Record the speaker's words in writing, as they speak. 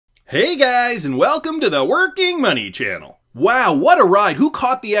Hey guys, and welcome to the Working Money Channel. Wow, what a ride. Who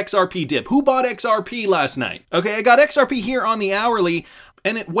caught the XRP dip? Who bought XRP last night? Okay, I got XRP here on the hourly,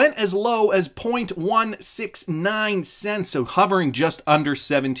 and it went as low as 0.169 cents, so hovering just under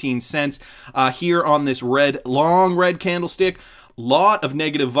 17 cents here on this long red candlestick. Lot of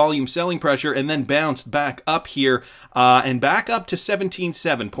negative volume selling pressure, and then bounced back up here and back up to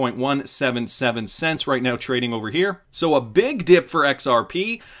 17.177 cents right now, trading over here. So a big dip for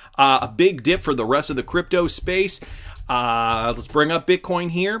XRP, a big dip for the rest of the crypto space. Let's bring up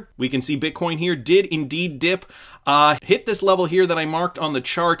Bitcoin here. We can see Bitcoin here did indeed dip, hit this level here that I marked on the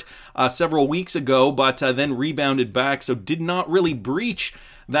chart several weeks ago, but then rebounded back, so did not really breach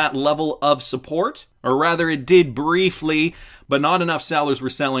that level of support, or rather it did briefly, but not enough sellers were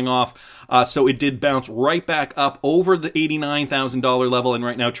selling off, so it did bounce right back up over the $89,000 level, and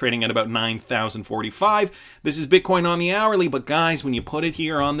right now trading at about $9,045. This is Bitcoin on the hourly, but guys, when you put it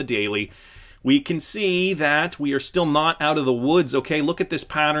here on the daily, we can see that we are still not out of the woods, okay? Look at this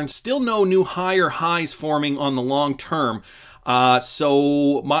pattern. Still no new higher highs forming on the long term.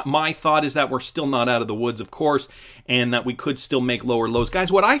 So my thought is that we're still not out of the woods, of course, and that we could still make lower lows.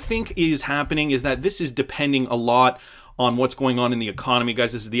 Guys, what I think is happening is that this is depending a lot on what's going on in the economy.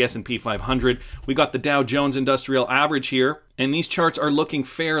 Guys, this is the S&P 500. We got the Dow Jones Industrial Average here, and these charts are looking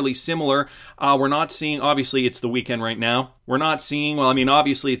fairly similar. We're not seeing, obviously it's the weekend right now. We're not seeing, well, I mean,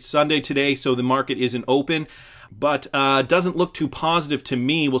 obviously it's Sunday today, so the market isn't open, but doesn't look too positive to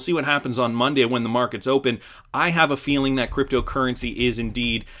me. We'll see what happens on Monday when the market's open. I have a feeling that cryptocurrency is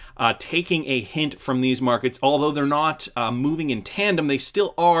indeed taking a hint from these markets. Although they're not moving in tandem, they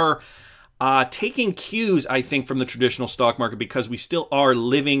still are taking cues, I think, from the traditional stock market, because we still are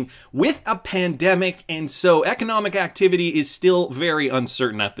living with a pandemic, and so economic activity is still very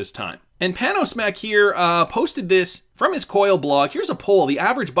uncertain at this time. And Panosmack here posted this from his Coil blog. Here's a poll. The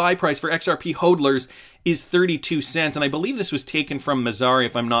average buy price for XRP hodlers is 32 cents, and I believe this was taken from Mazzari,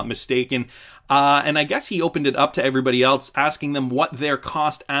 if I'm not mistaken. And I guess he opened it up to everybody else, asking them what their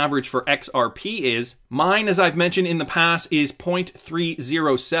cost average for XRP is. Mine, as I've mentioned in the past, is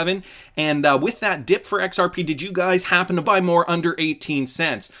 0.307. And with that dip for XRP, did you guys happen to buy more under 18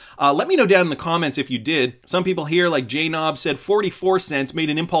 cents? Let me know down in the comments if you did. Some people here, like J-Knob, said 44 cents, made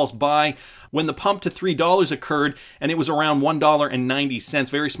an impulse buy when the pump to $3 occurred, and it was around $1.90.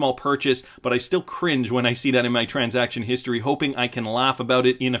 Very small purchase, but I still cringe when I see that in my transaction history, hoping I can laugh about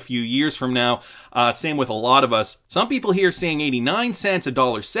it in a few years from now. Same with a lot of us. Some people here saying 89 cents,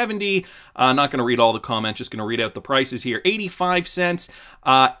 $1.70. Not going to read all the comments, just going to read out the prices here. 85 cents,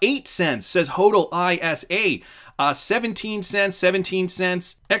 8 cents, says HODL ISA. 17 cents, 17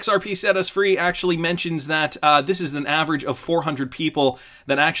 cents. XRP Set Us Free actually mentions that this is an average of 400 people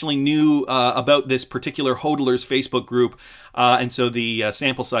that actually knew about this particular hodlers Facebook group, and so the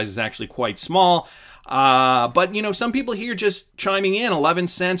sample size is actually quite small. But, you know, some people here just chiming in, 11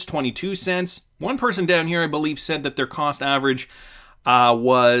 cents, 22 cents. One person down here, I believe, said that their cost average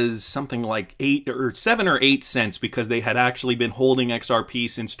was something like 7 or 8 cents because they had actually been holding XRP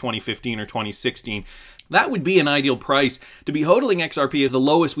since 2015 or 2016. That would be an ideal price. To be hodling XRP is the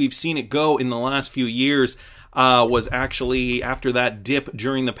lowest we've seen it go in the last few years. Was actually after that dip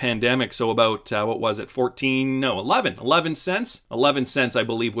during the pandemic. So about, what was it, 11 cents? 11 cents, I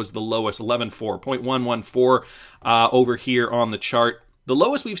believe, was the lowest, 11.4, 0.114 over here on the chart. The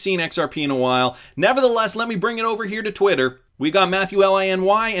lowest we've seen XRP in a while. Nevertheless, let me bring it over here to Twitter. We got Matthew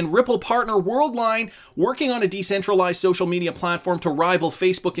LINY and Ripple partner Worldline working on a decentralized social media platform to rival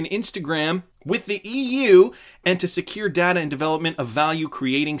Facebook and Instagram with the EU and to secure data and development of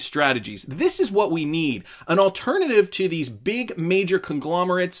value-creating strategies. This is what we need, an alternative to these big major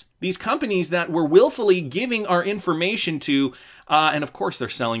conglomerates, these companies that we're willfully giving our information to, and of course they're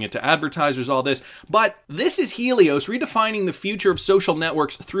selling it to advertisers, all this. But this is Helios, redefining the future of social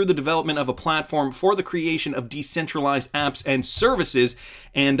networks through the development of a platform for the creation of decentralized apps and services.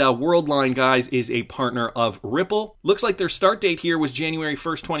 And Worldline, guys, is a partner of Ripple. Looks like their start date here was January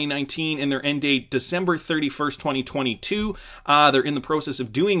 1st, 2019, and their end date December 31st, 2022. They're in the process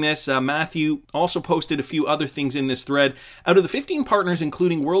of doing this. Matthew also posted a few other things in this thread. Out of the 15 partners,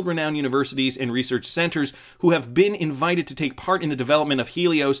 including world-renowned universities and research centers who have been invited to take part in the development of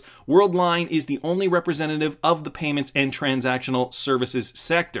Helios, Worldline is the only representative of the payments and transactional services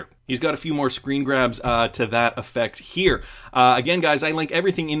sector. He's got a few more screen grabs to that effect here. Again, guys, I link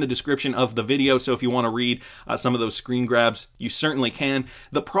everything in the description of the video, so if you want to read some of those screen grabs, you certainly can.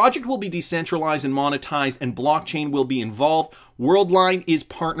 The project will be decentralized and monetized, and blockchain will be involved. Worldline is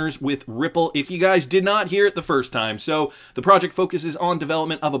partners with Ripple, if you guys did not hear it the first time. So the project focuses on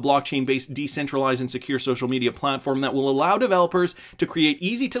development of a blockchain-based, decentralized, and secure social media platform that will allow developers to create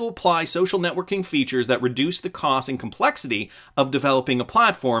easy-to-apply social networking features that reduce the cost and complexity of developing a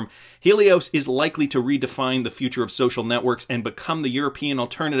platform. Helios is likely to redefine the future of social networks and become the European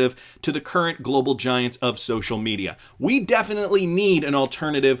alternative to the current global giants of social media. We definitely need an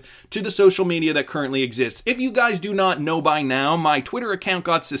alternative to the social media that currently exists. If you guys do not know by now, my Twitter account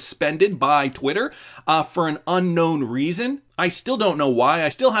got suspended by Twitter for an unknown reason. I still don't know why. I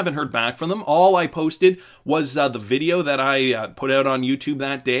still haven't heard back from them. All I posted was the video that I put out on YouTube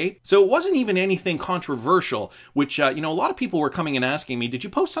that day. So it wasn't even anything controversial, which, a lot of people were coming and asking me, did you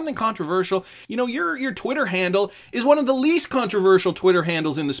post something controversial? Your Twitter handle is one of the least controversial Twitter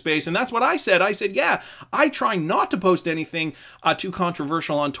handles in the space. And that's what I said. I said, yeah, I try not to post anything too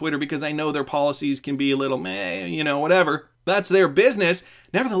controversial on Twitter because I know their policies can be a little meh, whatever. That's their business.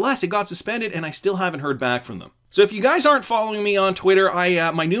 Nevertheless, it got suspended and I still haven't heard back from them. So if you guys aren't following me on Twitter,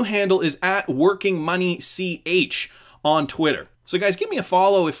 my new handle is @WorkingMoneyCH on Twitter. So guys, give me a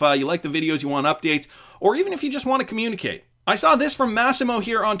follow if you like the videos, you want updates, or even if you just want to communicate. I saw this from Massimo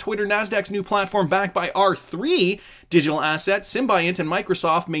here on Twitter. Nasdaq's new platform backed by R3 digital assets, Symbiont and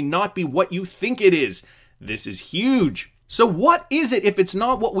Microsoft may not be what you think it is. This is huge. So what is it if it's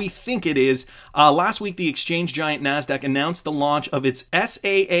not what we think it is? Last week, the exchange giant Nasdaq announced the launch of its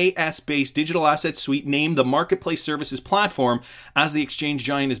SaaS-based digital asset suite named the Marketplace Services Platform. As the exchange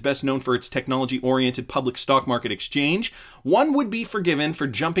giant is best known for its technology-oriented public stock market exchange, one would be forgiven for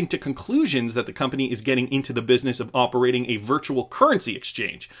jumping to conclusions that the company is getting into the business of operating a virtual currency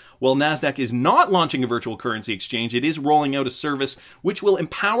exchange. While Nasdaq is not launching a virtual currency exchange, it is rolling out a service which will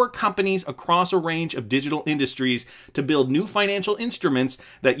empower companies across a range of digital industries to build new financial instruments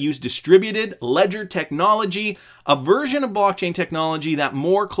that use distributed ledger technology, a version of blockchain technology that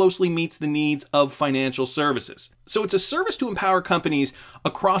more closely meets the needs of financial services. So it's a service to empower companies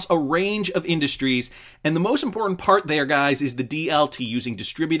across a range of industries, and the most important part there, guys, is the DLT, using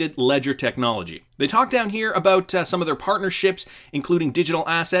distributed ledger technology. They talk down here about some of their partnerships, including digital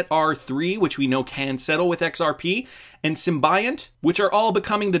asset R3, which we know can settle with XRP, and Symbiont, which are all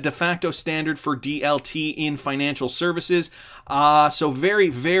becoming the de facto standard for DLT in financial services. So very,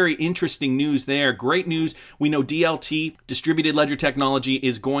 very interesting news there. Great news. We know DLT, distributed ledger technology,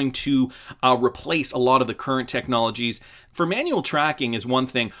 is going to replace a lot of the current technologies. For manual tracking is one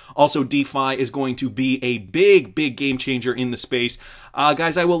thing. Also, DeFi is going to be a big, big game changer in the space.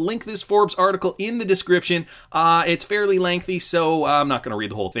 Guys, I will link this Forbes article in the description. It's fairly lengthy, so I'm not going to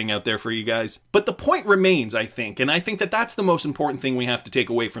read the whole thing out there for you guys. But the point remains, I think, and I think that that's the most important thing we have to take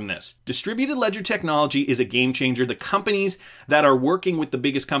away from this. Distributed ledger technology is a game changer. The companies that are working with the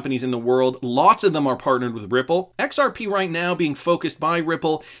biggest companies in the world, lots of them are partnered with Ripple. XRP right now being focused by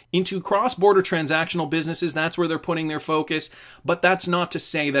Ripple into cross-border transactional businesses. That's where they're putting their focus. But that's not to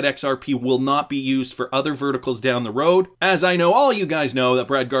say that XRP will not be used for other verticals down the road. As I know all you guys know that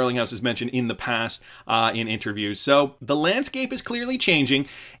Brad Garlinghouse has mentioned in the past in interviews. So the landscape is clearly changing,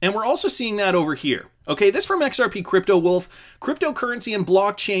 and we're also seeing that over here. Okay, this from XRP Crypto Wolf. Cryptocurrency and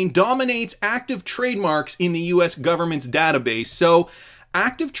blockchain dominates active trademarks in the US government's database. So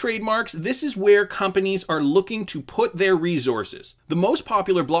active trademarks, this is where companies are looking to put their resources. The most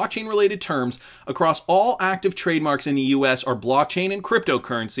popular blockchain-related terms across all active trademarks in the US are blockchain and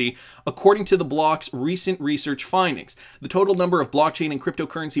cryptocurrency, according to the block's recent research findings. The total number of blockchain and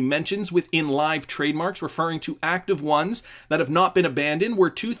cryptocurrency mentions within live trademarks, referring to active ones that have not been abandoned, were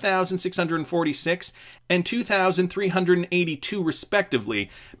 2,646 and 2,382 respectively.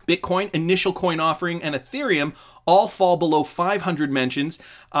 Bitcoin, initial coin offering, and Ethereum all fall below 500 mentions,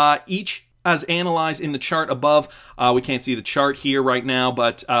 each as analyzed in the chart above. We can't see the chart here right now,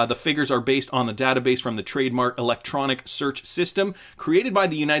 but the figures are based on the database from the Trademark Electronic Search System created by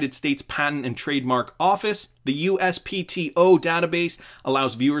the United States Patent and Trademark Office. The USPTO database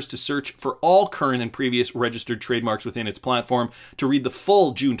allows viewers to search for all current and previous registered trademarks within its platform. To read the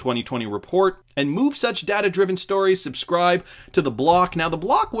full June 2020 report and move such data-driven stories, subscribe to the block. Now, the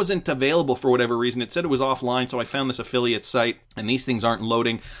block wasn't available for whatever reason. It said it was offline, so I found this affiliate site, and these things aren't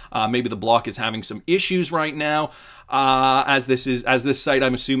loading. Maybe the block is having some issues right now. As this site,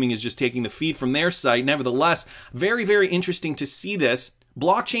 I'm assuming, is just taking the feed from their site. Nevertheless, very, very interesting to see this.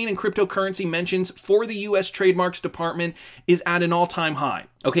 Blockchain and cryptocurrency mentions for the U.S. Trademarks Department is at an all-time high.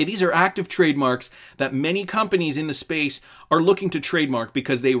 Okay, these are active trademarks that many companies in the space are looking to trademark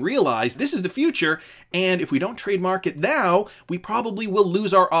because they realize this is the future And if we don't trademark it now, we probably will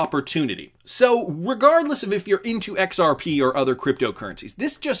lose our opportunity. So regardless of if you're into XRP or other cryptocurrencies,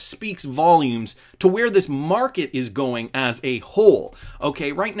 this just speaks volumes to where this market is going as a whole.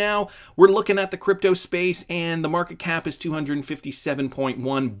 Okay, right now we're looking at the crypto space and the market cap is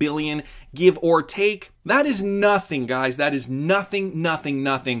 257.1 billion, give or take. That is nothing, guys. That is nothing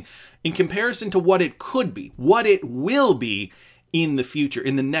in comparison to what it could be, what it will be in the future,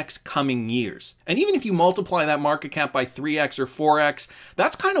 in the next coming years. And even if you multiply that market cap by 3x or 4x,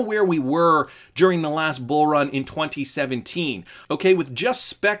 that's kind of where we were during the last bull run in 2017. Okay, with just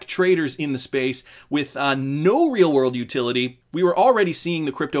spec traders in the space, with no real world utility, we were already seeing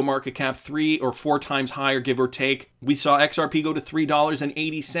the crypto market cap 3 or 4 times higher, give or take. We saw XRP go to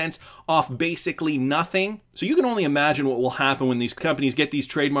 $3.80 off basically nothing. So you can only imagine what will happen when these companies get these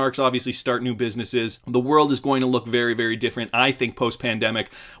trademarks, obviously start new businesses. The world is going to look very, very different, I think, post-pandemic.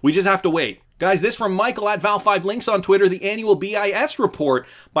 We just have to wait. Guys, this from Michael at Val5Links on Twitter. The annual BIS report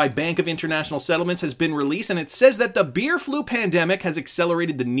by Bank of International Settlements has been released, and it says that the beer flu pandemic has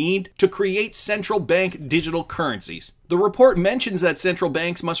accelerated the need to create central bank digital currencies. The report mentions that central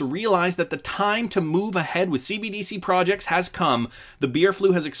banks must realize that the time to move ahead with CBDC projects has come. The beer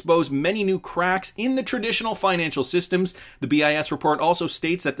flu has exposed many new cracks in the traditional financial systems. The BIS report also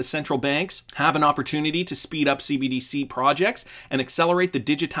states that the central banks have an opportunity to speed up CBDC projects and accelerate the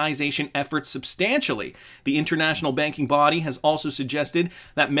digitization efforts substantially. The international banking body has also suggested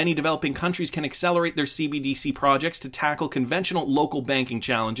that many developing countries can accelerate their CBDC projects to tackle conventional local banking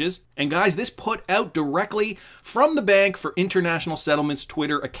challenges. And guys, this put out directly from the Bank for International Settlements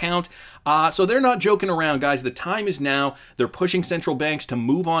Twitter account. So they're not joking around, guys. The time is now. They're pushing central banks to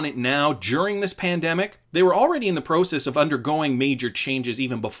move on it now during this pandemic. They were already in the process of undergoing major changes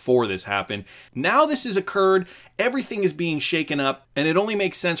even before this happened. Now this has occurred, everything is being shaken up, and it only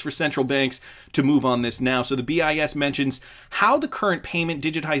makes sense for central banks to move on this now. So the BIS mentions how the current payment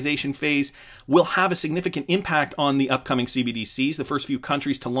digitization phase will have a significant impact on the upcoming CBDCs. The first few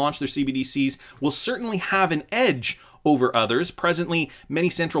countries to launch their CBDCs will certainly have an edge over others. Presently, many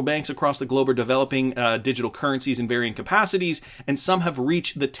central banks across the globe are developing digital currencies in varying capacities, and some have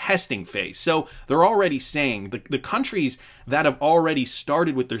reached the testing phase. So they're already saying the countries that have already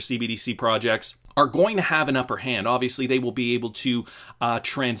started with their CBDC projects are going to have an upper hand. Obviously, they will be able to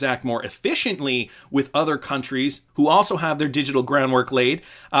transact more efficiently with other countries who also have their digital groundwork laid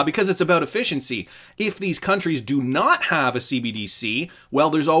because it's about efficiency. If these countries do not have a CBDC, well,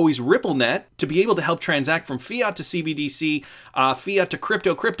 there's always RippleNet to be able to help transact from fiat to CBDC, fiat to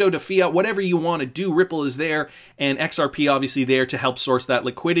crypto, crypto to fiat, whatever you want to do. Ripple is there, and XRP obviously there to help source that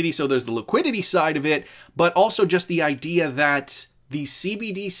liquidity. So there's the liquidity side of it, but also just the idea that these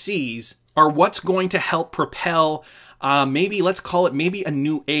CBDCs are what's going to help propel, maybe let's call it maybe a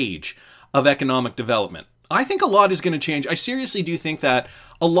new age of economic development. I think a lot is going to change. I seriously do think that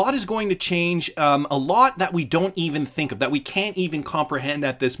a lot is going to change, a lot that we don't even think of, that we can't even comprehend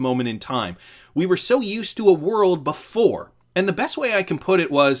at this moment in time. We were so used to a world before, and the best way I can put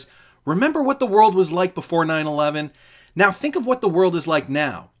it was, remember what the world was like before 9/11? Now think of what the world is like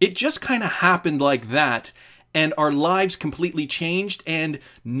now. It just kind of happened like that, and our lives completely changed, and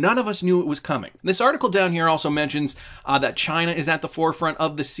none of us knew it was coming. This article down here also mentions that China is at the forefront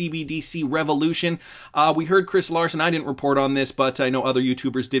of the CBDC revolution. We heard Chris Larson, I didn't report on this, but I know other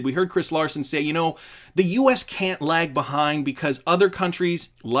YouTubers did. We heard Chris Larson say, you know, the US can't lag behind because other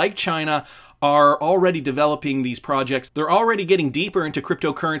countries like China are already developing these projects. They're already getting deeper into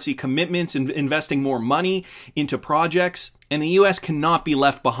cryptocurrency commitments and investing more money into projects, and the US cannot be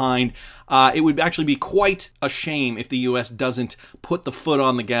left behind. It would actually be quite a shame if the US doesn't put the foot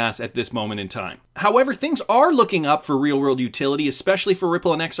on the gas at this moment in time. However, things are looking up for real-world utility, especially for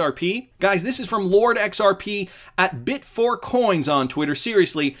Ripple and XRP. Guys, this is from Lord XRP at Bit4Coins on Twitter.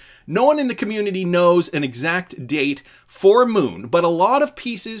 Seriously, no one in the community knows an exact date for Moon, but a lot of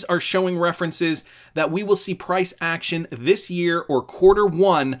pieces are showing references that we will see price action this year or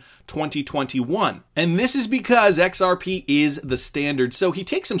Q1 2021. And this is because XRP is the standard. So he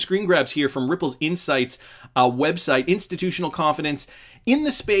takes some screen grabs here from Ripple's Insights website, institutional confidence in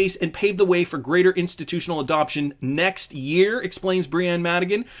the space, and pave the way for greater institutional adoption next year, explains Brianne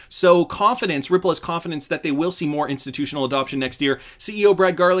Madigan. So confidence, Ripple has confidence that they will see more institutional adoption next year. CEO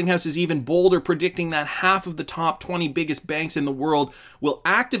Brad Garlinghouse is even bolder, predicting that half of the top 20 biggest banks in the world will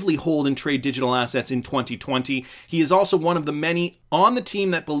actively hold and trade digital assets in 2020. He is also one of the many on the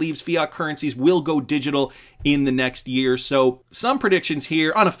team that believes fiat currencies will go digital in the next year. So some predictions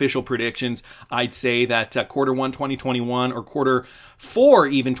here, unofficial predictions, I'd say that Q1 2021 or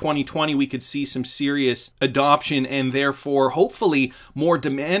Q4 even 2020, we could see some serious adoption and therefore hopefully more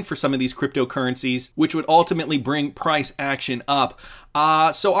demand for some of these cryptocurrencies, which would ultimately bring price action up.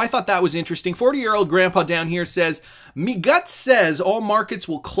 So I thought that was interesting. 40-year-old grandpa down here says, "Me gut says all markets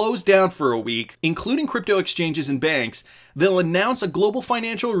will close down for a week, including crypto exchanges and banks. They'll announce a global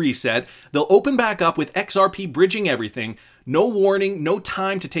financial reset. They'll open back up with XRP bridging everything. No warning, no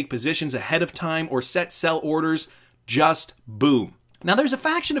time to take positions ahead of time or set sell orders. Just boom." Now, there's a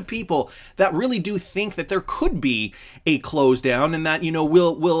faction of people that really do think that there could be a close down and that,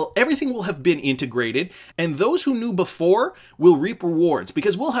 everything will have been integrated, and those who knew before will reap rewards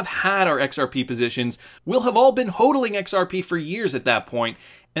because we'll have had our XRP positions. We'll have all been hodling XRP for years at that point.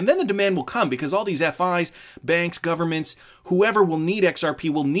 And then the demand will come because all these FIs, banks, governments, whoever will need XRP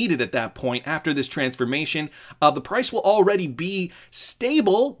will need it at that point after this transformation. The price will already be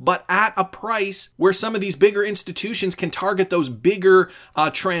stable, but at a price where some of these bigger institutions can target those bigger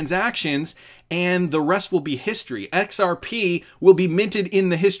transactions, and the rest will be history. XRP will be minted in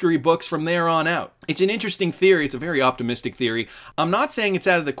the history books from there on out. It's an interesting theory. It's a very optimistic theory. I'm not saying it's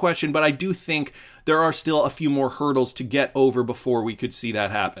out of the question, but I do think there are still a few more hurdles to get over before we could see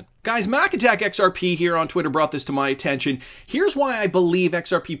that happen. Guys, Mac Attack XRP here on Twitter brought this to my attention. Here's why I believe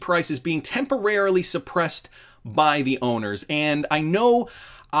XRP price is being temporarily suppressed by the owners. And I know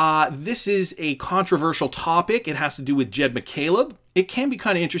this is a controversial topic. It has to do with Jed McCaleb. It can be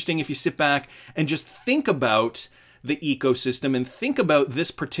kind of interesting if you sit back and just think about the ecosystem and think about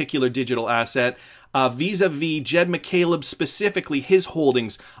this particular digital asset vis-a-vis Jed McCaleb, specifically his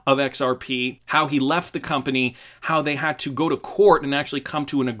holdings of XRP, how he left the company, how they had to go to court and actually come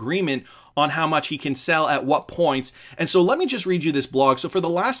to an agreement on how much he can sell at what points. And so let me just read you this blog. So for the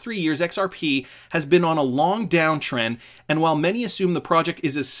last 3 years, XRP has been on a long downtrend, and while many assume the project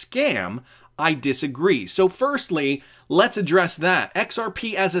is a scam, I disagree. So firstly, let's address that.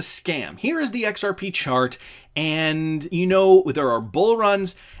 XRP as a scam. Here is the XRP chart, and there are bull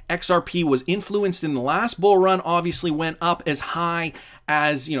runs. XRP was influenced in the last bull run, obviously went up as high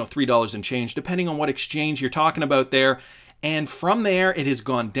as, $3 and change, depending on what exchange you're talking about there. And from there, it has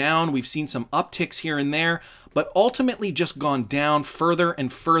gone down. We've seen some upticks here and there, but ultimately just gone down further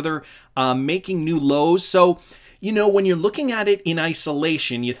and further, making new lows. So, when you're looking at it in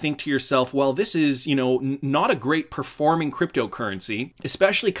isolation, you think to yourself, well, this is, not a great performing cryptocurrency,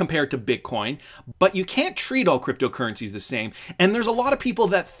 especially compared to Bitcoin, but you can't treat all cryptocurrencies the same. And there's a lot of people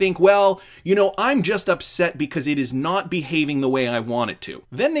that think, well, I'm just upset because it is not behaving the way I want it to.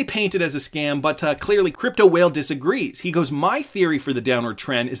 Then they paint it as a scam, but clearly Crypto Whale disagrees. He goes, my theory for the downward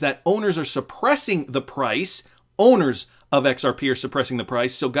trend is that owners are suppressing the price. Owners of XRP are suppressing the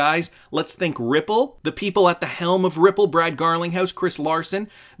price. So guys, let's think Ripple. The people at the helm of Ripple, Brad Garlinghouse, Chris Larson,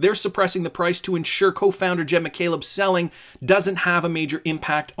 they're suppressing the price to ensure co-founder Jed McCaleb selling doesn't have a major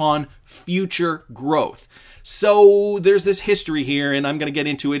impact on future growth. So there's this history here, and I'm going to get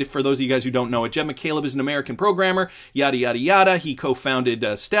into it for those of you guys who don't know it. Jed McCaleb is an American programmer, yada, yada, yada. He co-founded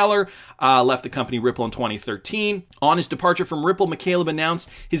Stellar, left the company Ripple in 2013. On his departure from Ripple, McCaleb announced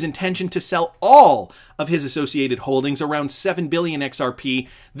his intention to sell all of his associated holdings, around 7 billion XRP.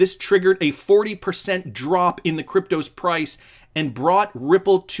 This triggered a 40% drop in the crypto's price and brought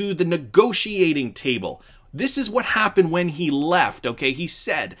Ripple to the negotiating table. This is what happened when he left, okay? He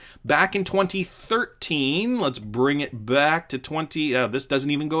said back in 2013, let's bring it back to this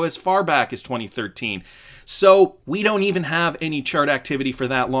doesn't even go as far back as 2013. So we don't even have any chart activity for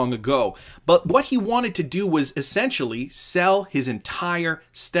that long ago. But what he wanted to do was essentially sell his entire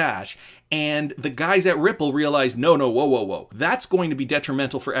stash. And the guys at Ripple realized, no, whoa. That's going to be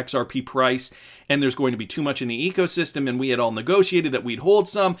detrimental for XRP price, and there's going to be too much in the ecosystem, and we had all negotiated that we'd hold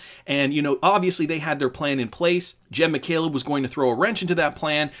some, and, obviously they had their plan in place. Jed McCaleb was going to throw a wrench into that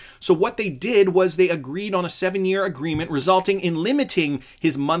plan, so what they did was they agreed on a 7-year agreement, resulting in limiting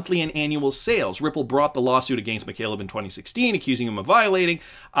his monthly and annual sales. Ripple brought the lawsuit against McCaleb in 2016, accusing him of violating,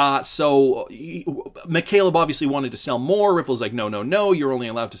 so McCaleb obviously wanted to sell more. Ripple's like, no, you're only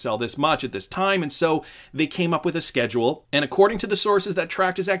allowed to sell this much at this time, and so they came up with a schedule, and according to the sources that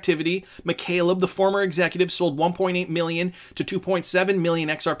tracked his activity, McCaleb, the former executive, sold 1.8 million to 2.7 million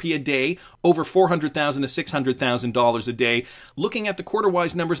XRP a day, over $400,000 to $600,000 a day. Looking at the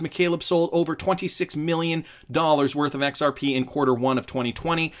quarter-wise numbers, McCaleb sold over $26 million worth of XRP in Q1 of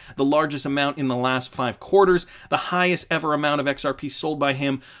 2020, the largest amount in the last 5 quarters. The highest ever amount of XRP sold by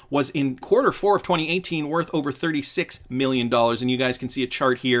him was in Q4 of 2018, worth over $36 million, and you guys can see a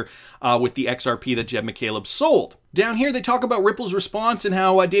chart here with the XRP that Jed McCaleb sold. Down here, they talk about Ripple's response and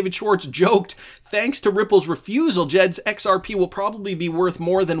how David Schwartz joked, thanks to Ripple's refusal, Jed's XRP will probably be worth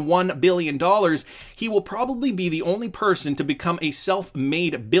more than $1 billion. He will probably be the only person to become a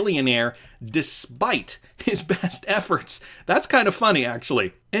self-made billionaire despite his best efforts. That's kind of funny,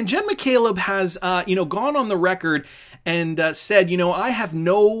 actually. And Jed McCaleb has, gone on the record and said, I have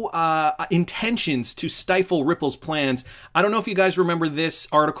no intentions to stifle Ripple's plans. I don't know if you guys remember this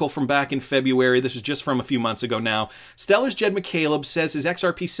article from back in February. This was just from a few months ago now. Stellar's Jed McCaleb says his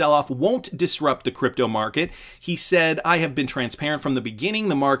XRP sell-off won't disrupt the crypto market. He said, I have been transparent from the beginning.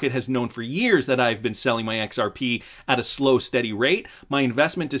 The market has known for years that I've been selling my XRP at a slow, steady rate. My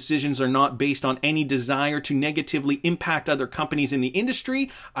investment decisions are not based on any desire to negatively impact other companies in the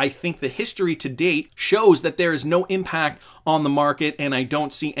industry. I think the history to date shows that there is no impact on the market, and I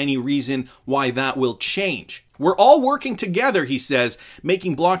don't see any reason why that will change. We're all working together, he says,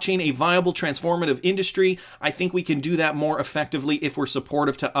 making blockchain a viable, transformative industry. I think we can do that more effectively if we're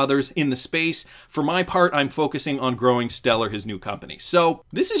supportive to others in the space. For my part, I'm focusing on growing Stellar, his new company. So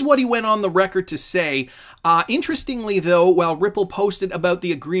this is what he went on the record to say. Interestingly, though, while Ripple posted about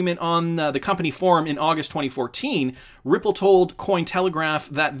the agreement on the company forum in August 2014, Ripple told Cointelegraph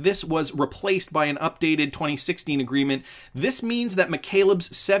that this was replaced by an updated 2016 agreement. This means that McCaleb's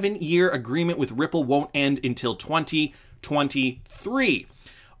 7-year agreement with Ripple won't end until 2023.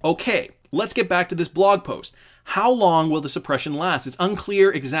 Okay, let's get back to this blog post. How long will the suppression last? It's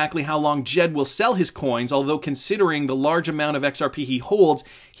unclear exactly how long Jed will sell his coins, although considering the large amount of XRP he holds,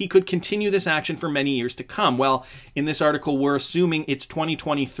 he could continue this action for many years to come. Well, in this article, we're assuming it's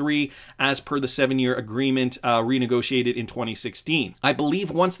 2023 as per the 7-year agreement renegotiated in 2016. I believe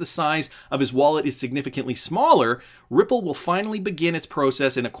once the size of his wallet is significantly smaller, Ripple will finally begin its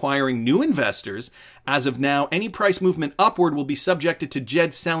process in acquiring new investors. As of now, any price movement upward will be subjected to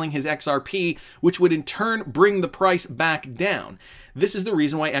Jed selling his XRP, which would in turn bring the price back down. This is the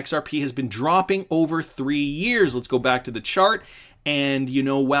reason why XRP has been dropping over 3 years. Let's go back to the chart. And,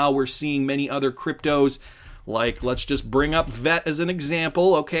 while we're seeing many other cryptos, like let's just bring up VET as an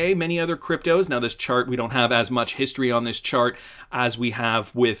example, okay? Many other cryptos. Now this chart, we don't have as much history on this chart as we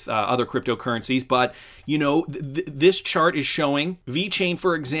have with other cryptocurrencies, but this chart is showing VeChain,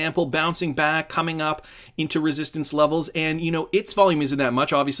 for example, bouncing back, coming up into resistance levels, and its volume isn't that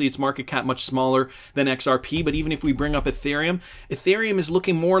much. Obviously, its market cap much smaller than XRP, but even if we bring up Ethereum, Ethereum is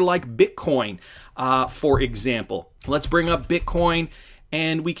looking more like Bitcoin, for example. Let's bring up Bitcoin,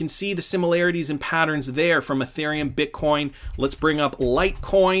 and we can see the similarities and patterns there from Ethereum, Bitcoin. Let's bring up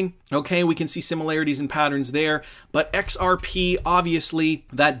Litecoin. Okay, we can see similarities and patterns there. But XRP, obviously,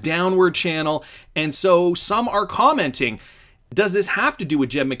 that downward channel. And so some are commenting, does this have to do with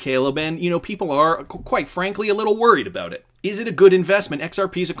Jed McCaleb? And, people are, quite frankly, a little worried about it. Is it a good investment?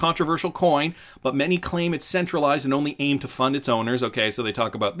 XRP is a controversial coin, but many claim it's centralized and only aim to fund its owners. Okay, so they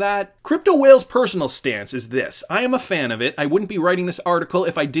talk about that. Crypto Whale's personal stance is this. I am a fan of it. I wouldn't be writing this article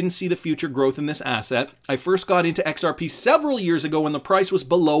if I didn't see the future growth in this asset. I first got into XRP several years ago when the price was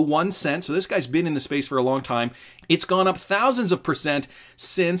below 1 cent, so this guy's been in the space for a long time. It's gone up thousands of %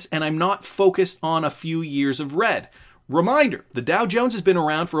 since, and I'm not focused on a few years of red. Reminder, the Dow Jones has been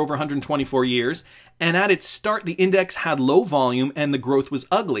around for over 124 years, and at its start, the index had low volume and the growth was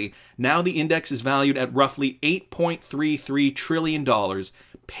ugly. Now the index is valued at roughly $8.33 trillion.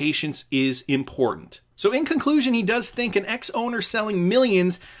 Patience is important. So in conclusion, he does think an ex-owner selling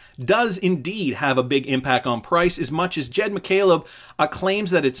millions does indeed have a big impact on price, as much as Jed McCaleb claims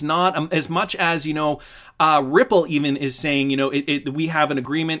that it's not, as much as, Ripple even is saying, we have an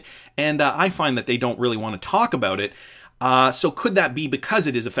agreement, and I find that they don't really want to talk about it. So could that be because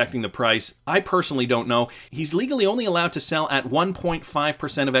it is affecting the price? I personally don't know. He's legally only allowed to sell at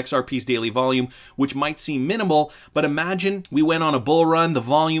 1.5% of XRP's daily volume, which might seem minimal, but imagine we went on a bull run, the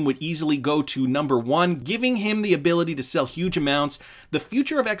volume would easily go to #1, giving him the ability to sell huge amounts. The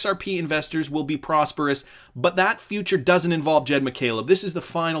future of XRP investors will be prosperous, but that future doesn't involve Jed McCaleb. This is the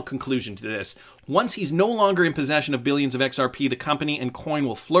final conclusion to this. Once he's no longer in possession of billions of XRP, the company and coin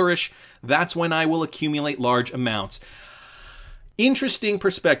will flourish. That's when I will accumulate large amounts. Interesting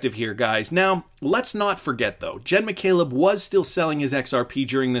perspective here, guys. Now, let's not forget, though, Jed McCaleb was still selling his XRP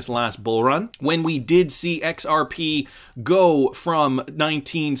during this last bull run, when we did see XRP go from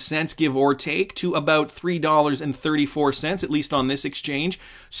 19 cents, give or take, to about $3.34, at least on this exchange.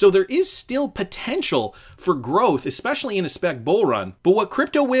 So there is still potential for growth, especially in a spec bull run. But what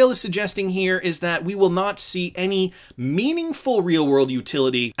Crypto Whale is suggesting here is that we will not see any meaningful real-world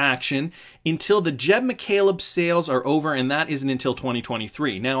utility action until the Jed McCaleb sales are over, and that isn't until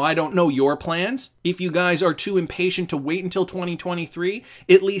 2023. Now, I don't know your plans. If you guys are too impatient to wait until 2023,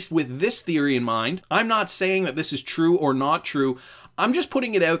 at least with this theory in mind, I'm not saying that this is true or not true. I'm just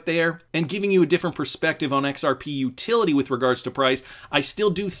putting it out there and giving you a different perspective on XRP utility with regards to price. I still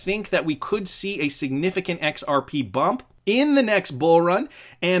do think that we could see a significant XRP bump in the next bull run,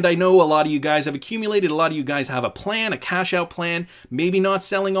 and I know a lot of you guys have accumulated, a lot of you guys have a plan, a cash out plan, maybe not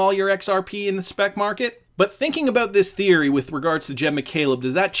selling all your XRP in the spec market. But thinking about this theory with regards to Jed McCaleb,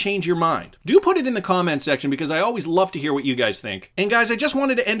 does that change your mind? Do put it in the comment section because I always love to hear what you guys think. And guys, I just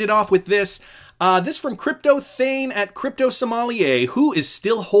wanted to end it off with this. This from Crypto Thane at Crypto Sommelier, who is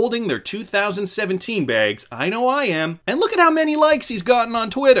still holding their 2017 bags. I know I am. And look at how many likes he's gotten on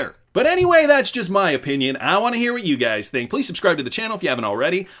Twitter. But anyway, that's just my opinion. I want to hear what you guys think. Please subscribe to the channel if you haven't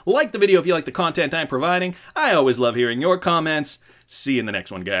already. Like the video if you like the content I'm providing. I always love hearing your comments. See you in the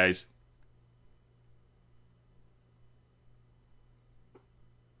next one, guys.